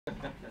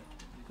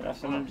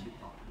Afternoon.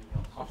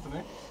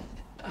 Afternoon.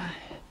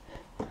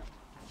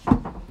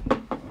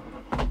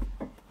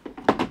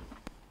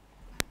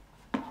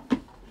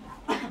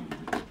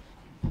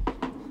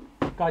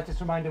 Guys,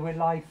 just a reminder, we're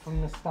live from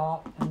the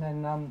start, and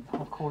then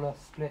I'll call a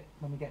split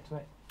when we get to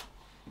it.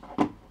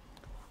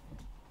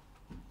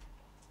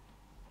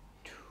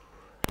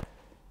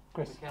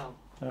 Chris. Mikel,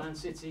 Man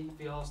City,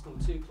 the Arsenal,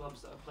 two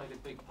clubs that have played a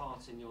big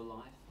part in your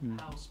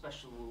life. How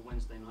special will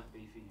Wednesday night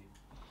be for you?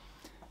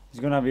 It's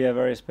going to be a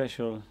very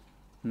special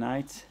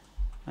night.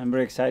 I'm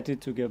very excited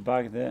to get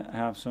back there. I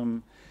have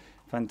some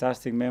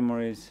fantastic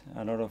memories,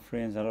 a lot of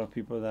friends, a lot of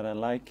people that I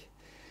like.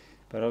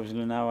 But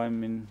obviously now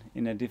I'm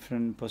in a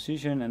different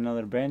position,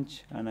 another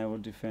bench, and I will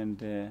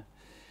defend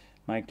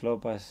my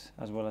club as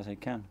well as I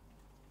can.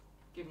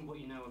 Given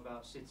what you know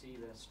about City,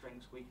 their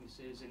strengths,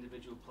 weaknesses,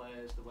 individual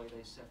players, the way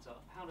they set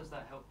up, how does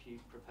that help you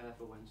prepare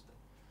for Wednesday?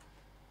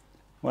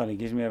 Well, it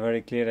gives me a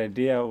very clear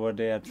idea of what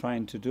they are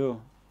trying to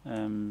do,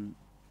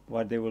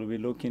 what they will be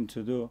looking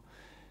to do.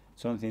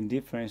 Something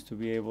different to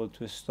be able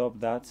to stop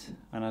that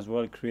and as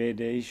well create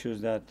the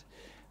issues that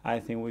I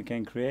think we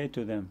can create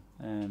to them.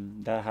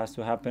 That has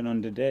to happen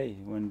on the day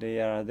when they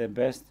are at their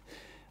best.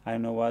 I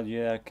know what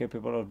they are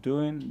capable of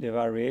doing, the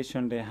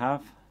variation they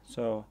have.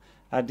 So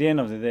at the end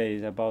of the day,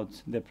 it's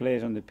about the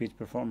players on the pitch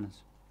performance.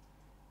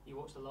 You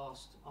watched the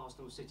last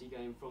Arsenal City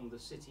game from the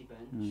City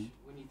bench.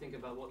 When you think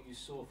about what you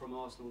saw from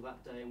Arsenal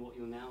that day and what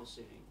you're now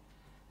seeing,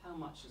 how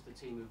much has the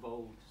team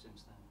evolved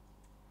since then?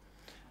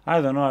 I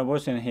don't know. I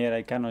wasn't here.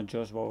 I cannot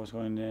judge what was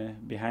going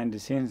behind the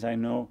scenes. I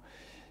know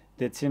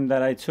the team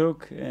that I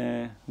took,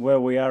 where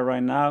we are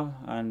right now,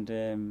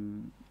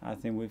 and I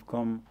think we've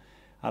come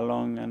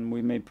along and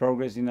we made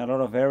progress in a lot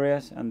of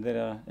areas, and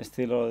there are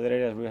still other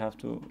areas we have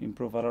to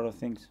improve a lot of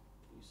things.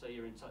 You say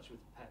you're in touch with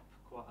Pep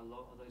quite a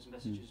lot. Are those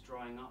messages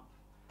drying up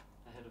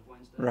ahead of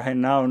Wednesday? Right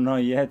now,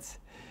 not yet.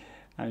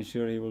 I'm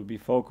sure he will be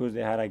focused.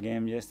 They had a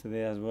game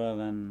yesterday as well,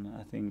 and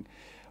I think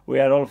we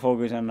are all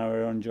focused on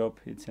our own job.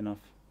 It's enough.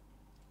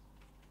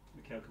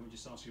 Mikel, can we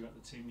just ask you about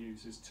the team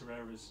news? Is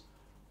Torreira's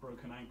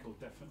broken ankle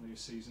definitely a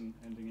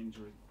season-ending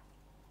injury?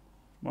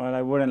 Well,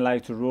 I wouldn't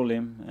like to rule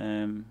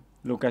him.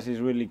 Lucas is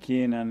really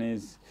keen and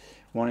is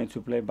wanting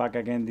to play back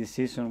again this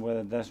season.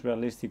 Whether that's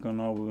realistic or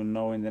not, we will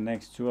know in the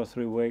next 2 or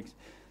 3 weeks,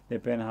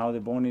 depending how the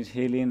bone is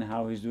healing,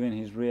 how he's doing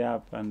his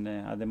rehab, and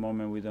at the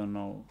moment we don't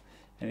know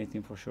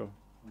anything for sure.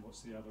 And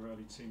what's the other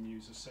early team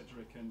news? Are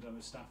Cedric and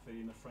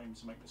Mustafi in the frame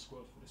to make the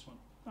squad for this one?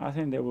 I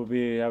think they will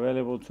be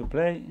available to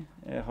play.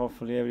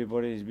 Hopefully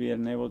everybody is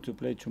being able to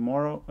play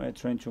tomorrow,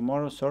 train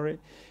tomorrow,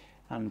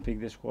 and pick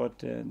the squad,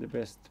 the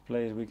best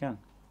players we can.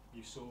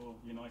 You saw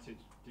United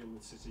deal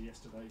with City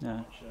yesterday. Yeah. How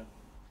much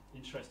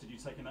interest did you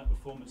take in that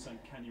performance, and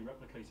can you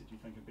replicate it, do you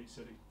think, and beat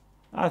City?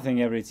 I think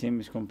every team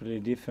is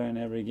completely different.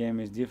 Every game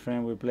is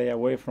different. We play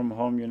away from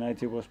home.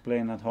 United was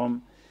playing at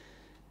home.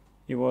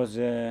 It was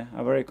a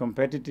very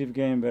competitive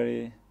game,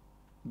 very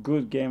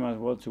good game as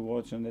well to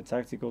watch on the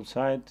tactical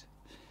side.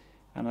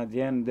 And at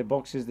the end, the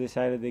boxes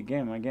decided the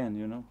game again,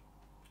 you know.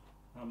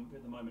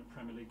 At the moment,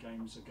 Premier League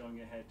games are going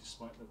ahead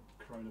despite the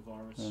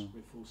coronavirus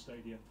with full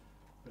stadia.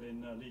 But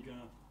in Liga,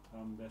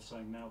 they're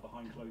saying now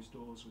behind closed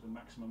doors with a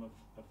maximum of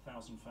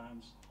 1,000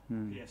 fans.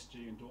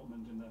 PSG and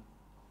Dortmund in the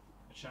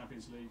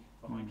Champions League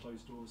behind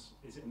closed doors.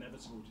 Is it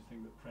inevitable, do you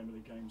think, that Premier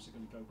League games are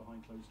going to go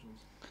behind closed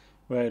doors?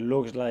 Well, it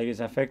looks like it's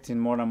affecting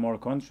more and more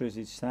countries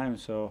each time,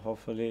 so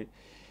hopefully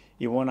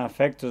it won't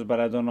affect us, but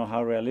I don't know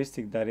how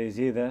realistic that is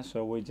either.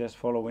 So we're just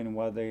following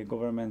what the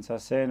governments are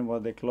saying,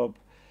 what the club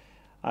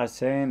are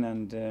saying,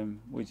 and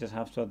we just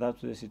have to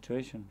adapt to the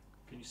situation.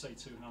 Can you say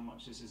too how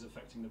much this is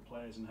affecting the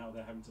players and how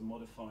they're having to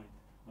modify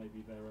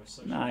maybe their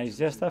social? Nah, it's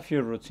just a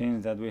few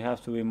routines that we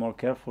have to be more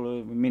careful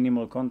with,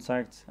 minimal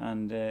contact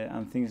and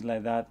things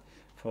like that.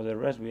 For the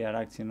rest, we are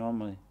acting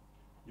normally.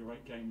 You're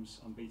 8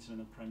 games unbeaten in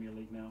the Premier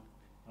League now.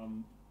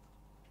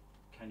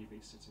 Can you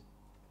beat City?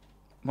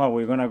 Well,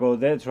 we're going to go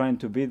there trying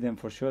to beat them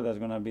for sure. That's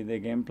going to be the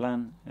game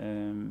plan.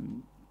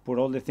 Put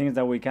all the things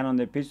that we can on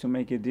the pitch to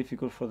make it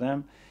difficult for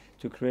them,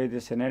 to create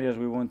the scenarios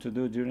we want to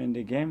do during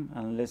the game.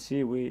 And let's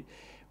see,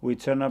 we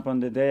turn up on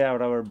the day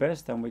at our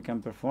best and we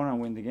can perform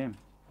and win the game.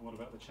 And what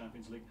about the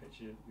Champions League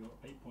picture? You're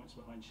 8 points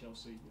behind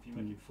Chelsea. If you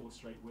make it 4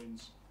 straight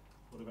wins,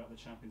 what about the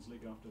Champions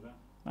League after that?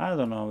 I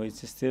don't know.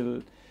 It's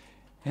still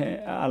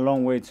a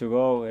long way to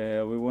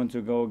go. We want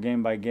to go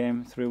game by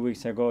game. 3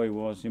 weeks ago it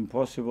was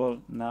impossible.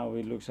 Now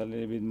it looks a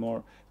little bit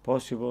more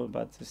possible,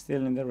 but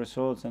still in the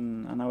results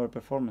and our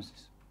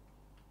performances.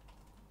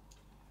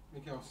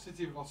 Mikel,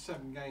 City have lost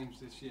 7 games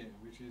this year,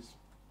 which is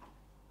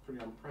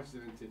pretty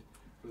unprecedented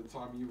for the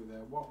time you were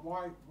there.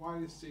 Why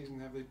this season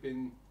have they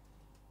been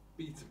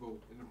beatable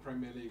in the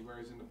Premier League,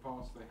 whereas in the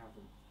past they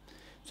haven't?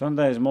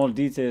 Sometimes small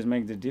details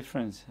make the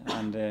difference,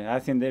 and I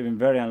think they've been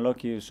very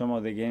unlucky with some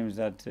of the games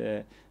that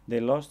they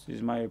lost,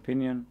 is my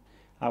opinion.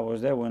 I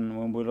was there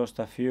when we lost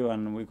a few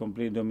and we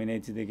completely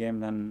dominated the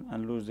game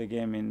and lose the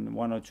game in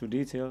 1 or 2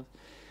 details.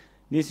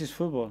 This is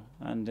football,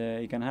 and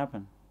it can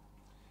happen.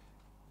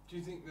 Do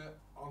you think that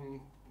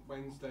on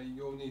Wednesday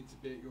you'll need to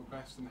be at your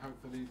best, and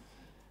hopefully,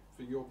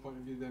 for your point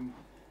of view, then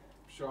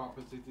sharp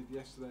as they did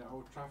yesterday at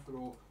Old Trafford,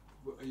 or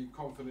are you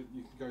confident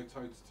you can go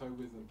toe to toe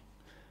with them?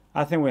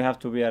 I think we have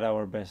to be at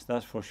our best,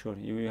 that's for sure.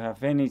 If we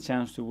have any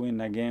chance to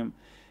win a game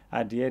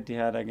at the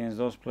Etihad against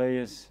those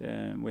players,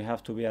 we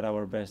have to be at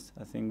our best.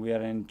 I think we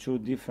are in two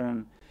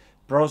different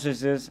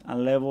processes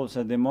and levels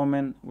at the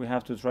moment. We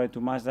have to try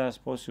to match that as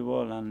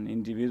possible, and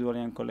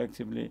individually and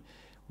collectively,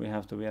 we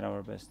have to be at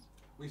our best.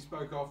 We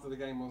spoke after the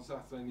game on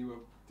Saturday, and you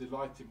were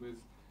delighted with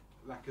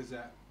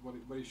Lacazette, what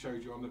he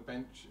showed you on the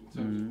bench in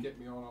terms of get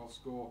me on, I'll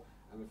score,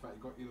 and the fact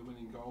he got you the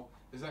winning goal.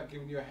 Has that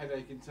given you a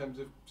headache in terms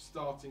of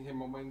starting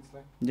him on Wednesday?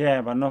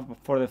 Yeah, but not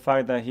for the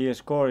fact that he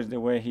scores, the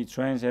way he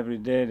trains every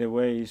day, the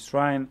way he's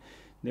trying,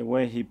 the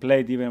way he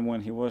played even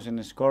when he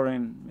wasn't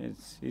scoring.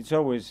 It's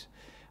always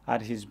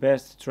at his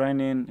best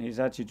training,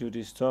 his attitude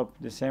is top.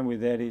 The same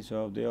with Eddie,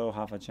 so they all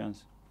have a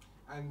chance.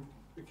 And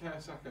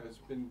Bukayo Saka has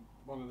been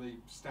one of the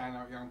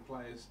standout young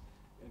players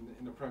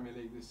in the Premier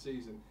League this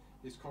season.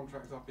 His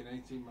contract's up in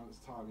 18 months'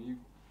 time. Are you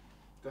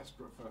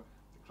desperate for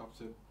the club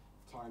to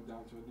tie him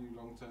down to a new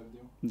long-term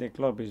deal? The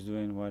club is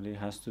doing what it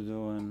has to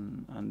do,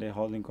 and they're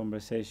holding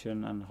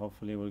conversation, and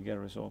hopefully will get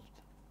resolved.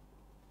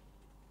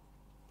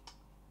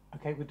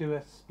 Okay, we'll do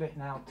a split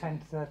now.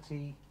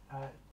 10:30